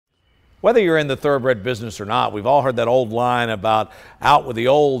Whether you're in the thoroughbred business or not, we've all heard that old line about out with the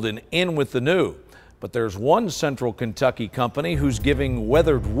old and in with the new. But there's one Central Kentucky company who's giving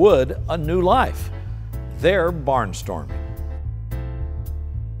weathered wood a new life. They're Barnstorming.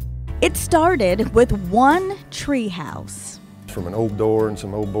 It started with one tree house. From an old door and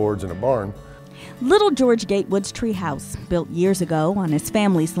some old boards in a barn. Little George Gatewood's tree house, built years ago on his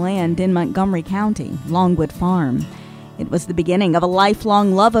family's land in Montgomery County, Longwood Farm. It was the beginning of a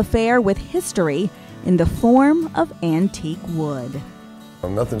lifelong love affair with history in the form of antique wood.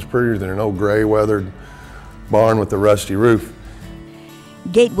 Nothing's prettier than an old gray weathered barn with a rusty roof.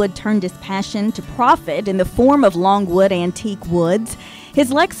 Gatewood turned his passion to profit in the form of Longwood Antique Woods,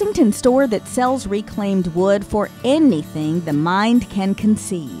 his Lexington store that sells reclaimed wood for anything the mind can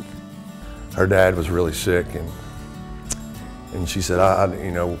conceive. Her dad was really sick, and she said, I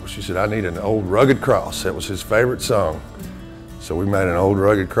need an old rugged cross. That was his favorite song. So we made an old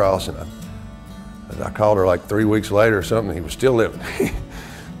rugged cross, and I called her like 3 weeks later or something. He was still living.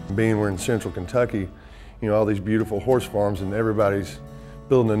 Being we're in Central Kentucky, all these beautiful horse farms, and everybody's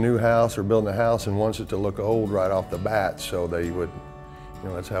building a new house or building a house and wants it to look old right off the bat. So they would,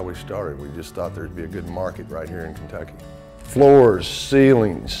 that's how we started. We just thought there'd be a good market right here in Kentucky. Floors,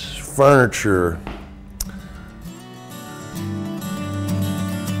 ceilings, furniture.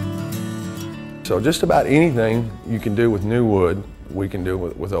 So just about anything you can do with new wood, we can do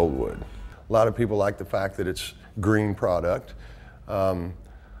with old wood. A lot of people like the fact that it's green product. A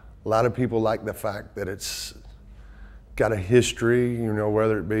lot of people like the fact that it's got a history,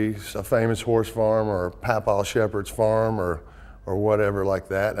 whether it be a famous horse farm or Papaw Shepherd's farm or whatever like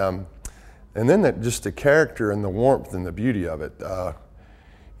that. And then just the character and the warmth and the beauty of it,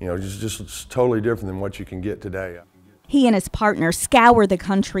 just it's totally different than what you can get today. He and his partner scour the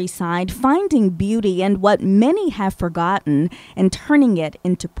countryside, finding beauty in what many have forgotten and turning it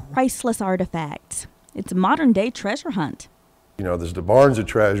into priceless artifacts. It's a modern-day treasure hunt. There's the barn's a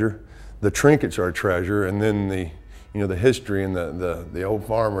treasure, the trinkets are a treasure, and then the history and the old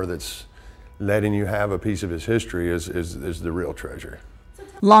farmer that's letting you have a piece of his history is the real treasure.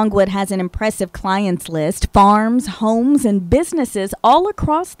 Longwood has an impressive clients list, farms, homes, and businesses all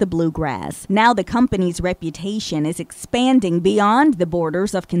across the bluegrass. Now the company's reputation is expanding beyond the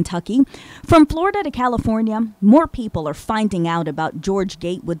borders of Kentucky. From Florida to California, more people are finding out about George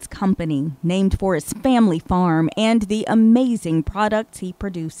Gatewood's company, named for his family farm and the amazing products he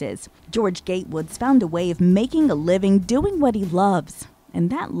produces. George Gatewood's found a way of making a living doing what he loves, and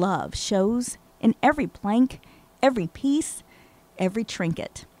that love shows in every plank, every piece, every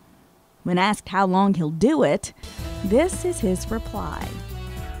trinket. When asked how long he'll do it, this is his reply.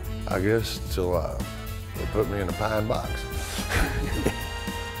 I guess till they put me in a pine box.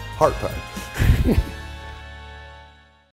 Heart pine.